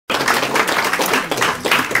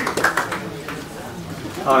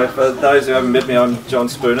Hi, for those who haven't met me, I'm John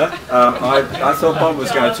Spooner. I thought Bob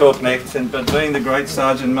was going to talk next, but being the great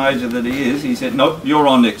Sergeant Major that he is, he said, "Nope, you're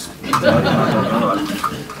on next."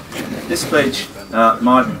 This speech,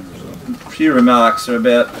 my few remarks are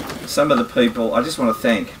about some of the people. I just want to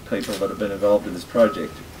thank people that have been involved in this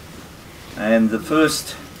project. And the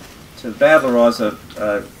first, to bowdlerise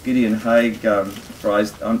a Gideon Haigh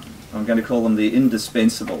phrase, I'm going to call them the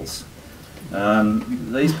indispensables.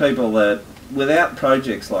 These people that, without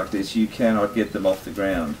projects like this, you cannot get them off the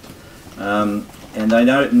ground. And they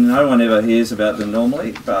no one ever hears about them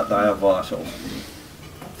normally, but they are vital.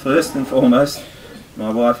 First and foremost, my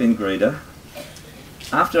wife Ingrida.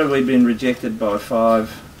 After we'd been rejected by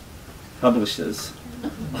 5 publishers,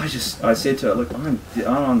 I said to her, "Look, I'm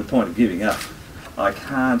on the point of giving up. I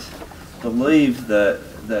can't believe that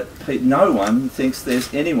no one thinks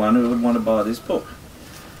there's anyone who would want to buy this book."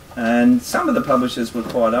 And some of the publishers were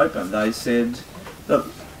quite open. They said, "Look,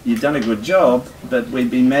 you've done a good job, but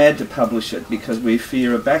we'd be mad to publish it because we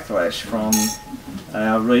fear a backlash from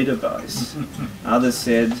our reader base." Others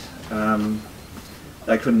said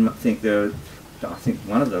they couldn't think I think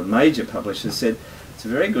one of the major publishers said, "It's a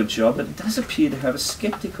very good job, but it does appear to have a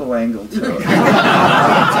sceptical angle to it."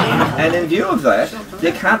 And in view of that,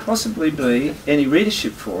 there can't possibly be any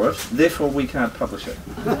readership for it, therefore we can't publish it.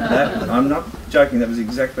 I'm not joking, that was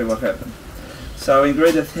exactly what happened. So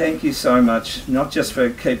Ingrida, thank you so much, not just for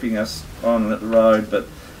keeping us on the road, but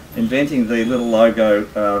inventing the little logo,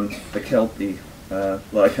 the Kelpie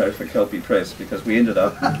logo for Kelpie Press, because we ended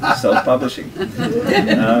up self-publishing.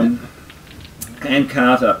 Anne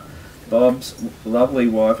Carter, Bob's lovely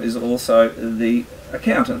wife, is also the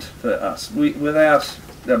accountant for us.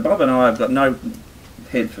 Bob and I have got no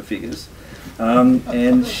head for figures,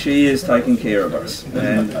 and she is taking care of us.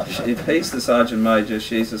 And if he's the Sergeant Major,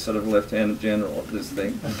 she's the sort of Lieutenant General of this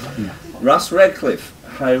thing. Russ Radcliffe,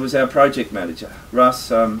 who was our project manager.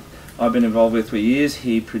 Russ, I've been involved with for years.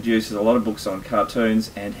 He produces a lot of books on cartoons,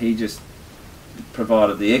 and he just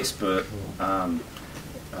provided the expert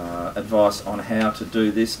advice on how to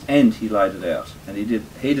do this, and he laid it out. And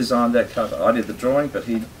he designed that cover. I did the drawing, but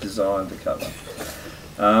he designed the cover.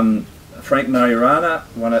 Frank Mariorana,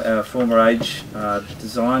 one of our former Age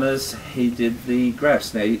designers, he did the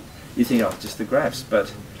graphs. Now you think, oh, just the graphs,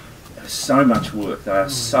 but so much work.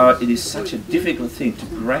 It is such a difficult thing to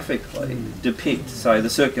graphically depict, say, the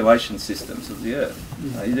circulation systems of the Earth.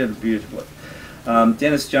 He did it beautifully.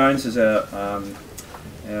 Dennis Jones is our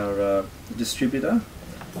distributor.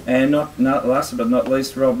 And not last but not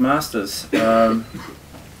least, Rob Masters,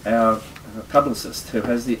 our publicist, who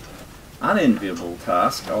has the unenviable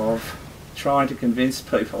task of trying to convince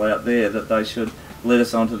people out there that they should let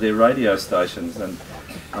us onto their radio stations. And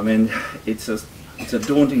I mean, it's a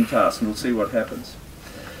daunting task, and we'll see what happens.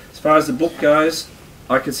 As far as the book goes,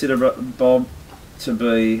 I consider Bob to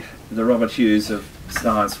be the Robert Hughes of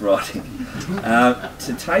science writing.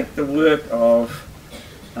 To take the work of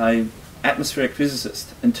a atmospheric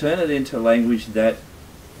physicist and turn it into language that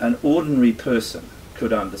an ordinary person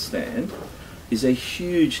could understand is a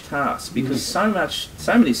huge task, because so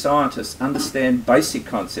many scientists understand basic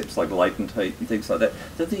concepts like latent heat and things like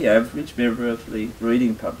that the average member of the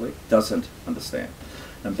reading public doesn't understand.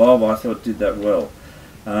 And Bob, I thought, did that well.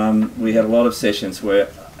 We had a lot of sessions where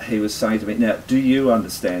he was saying to me, "Now, do you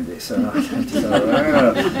understand this?" And I said,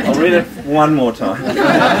 "I'll read it one more time." And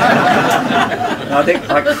I think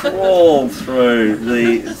I crawled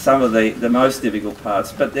through some of the most difficult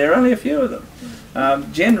parts, but there are only a few of them.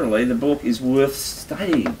 Generally, the book is worth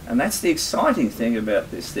studying, and that's the exciting thing about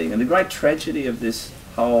this thing. And the great tragedy of this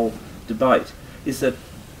whole debate is that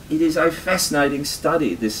it is a fascinating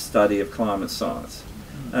study, this study of climate science.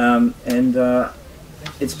 And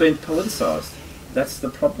it's been politicised. That's the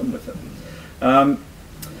problem with it.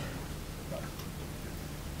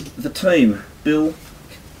 The team, Bill,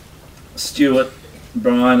 Stuart,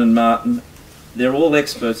 Brian and Martin, they're all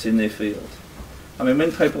experts in their field. I mean,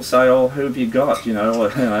 when people say, "Oh, who have you got?"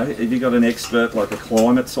 Have you got an expert like a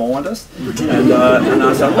climate scientist? And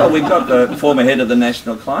I say, "Well, we've got the former head of the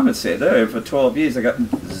National Climate Centre for 12 years. I got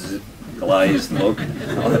glazed look.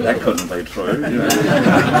 Oh, that couldn't be true."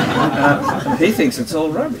 He thinks it's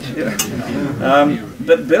all rubbish.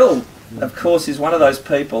 But Bill, of course, is one of those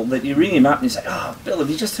people that you ring him up and you say, "Oh, Bill, have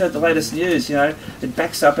you just heard the latest news? It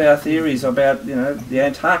backs up our theories about the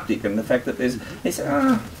Antarctic and the fact that there's." He said,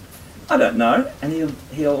 "Oh, I don't know," and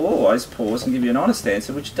he'll always pause and give you an honest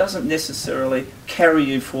answer, which doesn't necessarily carry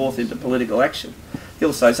you forth into political action.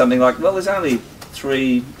 He'll say something like, "Well, there's only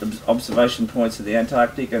 3 observation points of the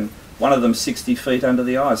Antarctic, and one of them 60 feet under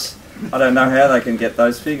the ice. I don't know how they can get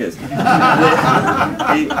those figures."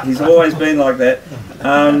 He's always been like that.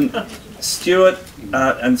 Stuart,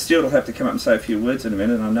 and Stuart will have to come up and say a few words in a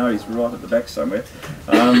minute, and I know he's right at the back somewhere,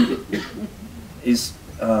 is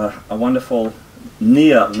a wonderful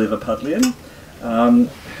near-Liverpudlian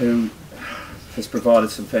who has provided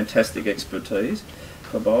some fantastic expertise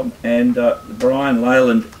for Bob. And Brian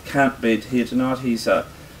Leyland can't be here tonight. He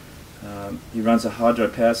runs a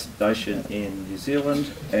hydropower station in New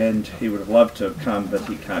Zealand, and he would have loved to have come, but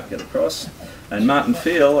he can't get across. And Martin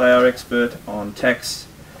Field, our expert on tax,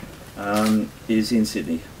 is in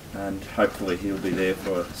Sydney, and hopefully he'll be there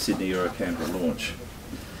for Sydney Eurocanberra launch.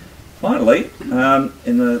 Finally,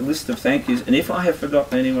 in the list of thank yous, and if I have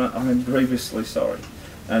forgotten anyone, I'm grievously sorry,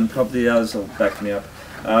 and probably others will back me up.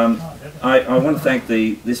 I want to thank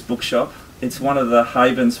this bookshop. It's one of the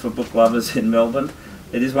havens for book lovers in Melbourne.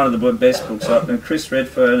 It is one of the best bookshops, and Chris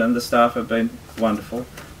Redfern and the staff have been wonderful,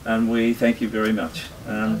 and we thank you very much.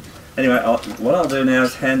 Anyway, what I'll do now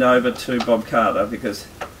is hand over to Bob Carter, because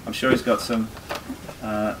I'm sure he's got some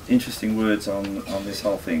interesting words on this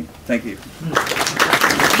whole thing. Thank you.